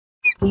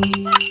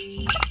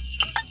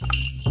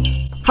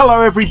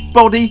Hello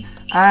everybody,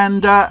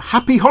 and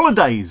happy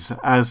holidays,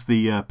 as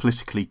the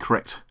politically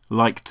correct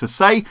like to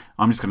say.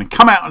 I'm just going to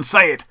come out and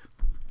say it.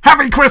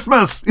 Happy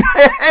Christmas!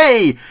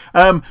 Hey!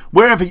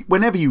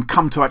 Whenever you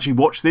come to actually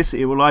watch this,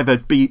 it will either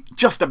be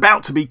just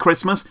about to be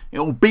Christmas, it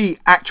will be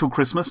actual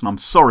Christmas, and I'm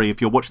sorry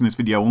if you're watching this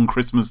video on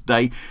Christmas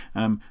Day.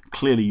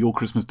 Clearly your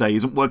Christmas Day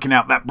isn't working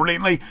out that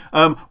brilliantly,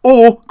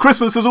 or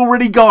Christmas has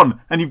already gone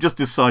and you've just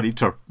decided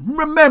to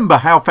remember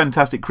how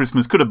fantastic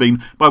Christmas could have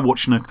been by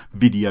watching a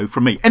video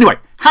from me. Anyway,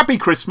 happy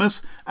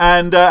Christmas,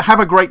 and have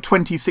a great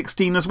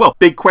 2016 as well.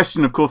 Big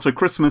question, of course, for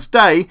Christmas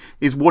Day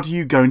is, what are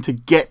you going to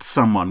get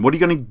someone? What are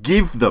you going to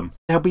give them?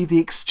 There'll be the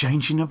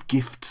exchanging of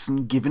gifts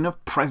and giving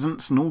of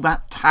presents and all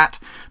that tat.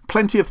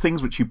 Plenty of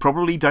things which you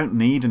probably don't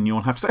need, and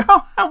you'll have to say,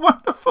 oh, how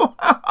wonderful,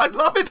 I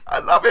love it, I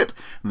love it.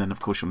 And then, of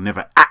course, you'll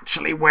never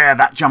actually wear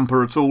that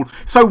jumper at all.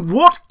 So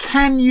what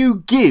can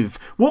you give?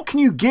 What can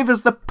you give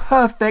as the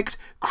perfect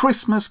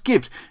Christmas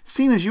gift?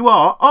 Seeing as you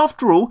are,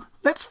 after all,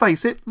 let's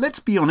face it, let's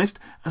be honest,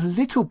 a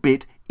little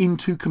bit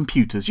into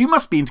computers. You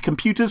must be into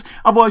computers,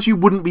 otherwise you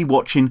wouldn't be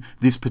watching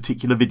this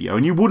particular video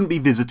and you wouldn't be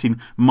visiting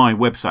my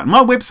website.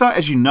 My website,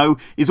 as you know,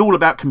 is all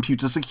about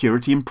computer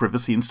security and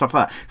privacy and stuff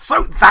like that.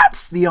 So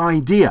that's the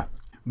idea.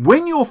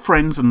 When your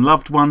friends and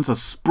loved ones are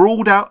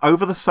sprawled out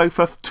over the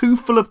sofa, too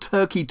full of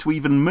turkey to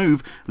even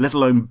move, let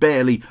alone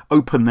barely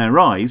open their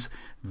eyes,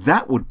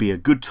 that would be a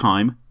good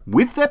time,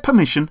 with their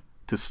permission,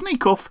 to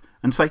sneak off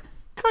and say,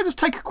 can I just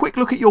take a quick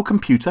look at your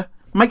computer?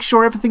 Make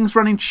sure everything's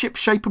running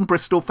ship-shape and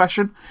Bristol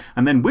fashion,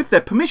 and then with their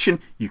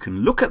permission you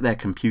can look at their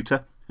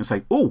computer and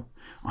say, oh,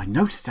 I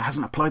noticed it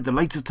hasn't applied the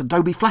latest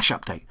Adobe Flash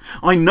update.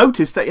 I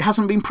noticed that it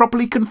hasn't been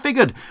properly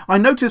configured. I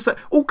noticed that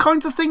all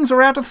kinds of things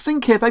are out of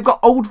sync here. They've got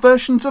old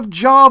versions of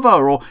Java,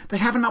 or they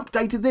haven't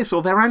updated this,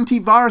 or their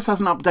antivirus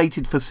hasn't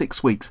updated for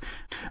 6 weeks.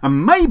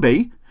 And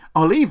maybe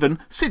I'll even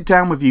sit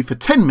down with you for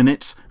 10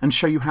 minutes and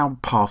show you how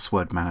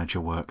Password Manager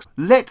works.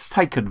 Let's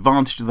take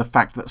advantage of the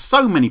fact that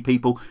so many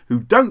people who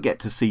don't get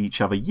to see each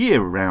other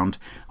year round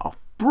are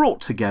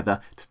brought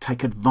together to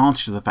take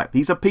advantage of the fact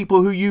these are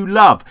people who you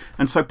love,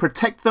 and so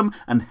protect them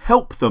and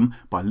help them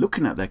by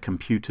looking at their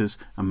computers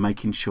and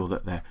making sure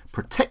that they're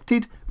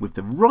protected with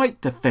the right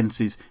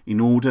defences in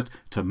order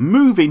to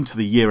move into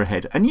the year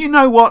ahead. And you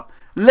know what?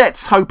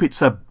 Let's hope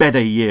it's a better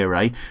year,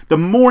 eh? The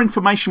more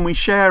information we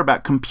share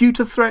about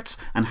computer threats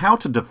and how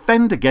to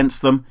defend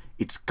against them,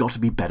 it's got to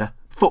be better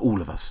for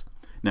all of us.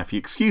 Now, if you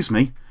excuse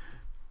me,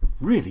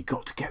 really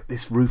got to get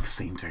this roof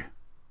seen to.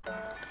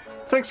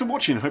 Thanks for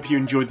watching. I hope you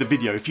enjoyed the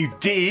video. If you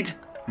did,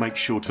 make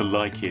sure to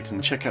like it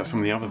and check out some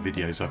of the other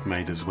videos I've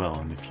made as well.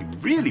 And if you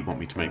really want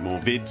me to make more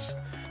vids,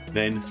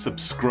 then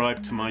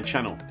subscribe to my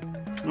channel.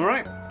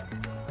 Alright?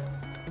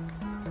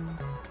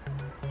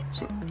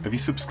 So, have you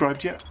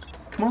subscribed yet?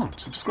 Come on,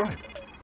 subscribe.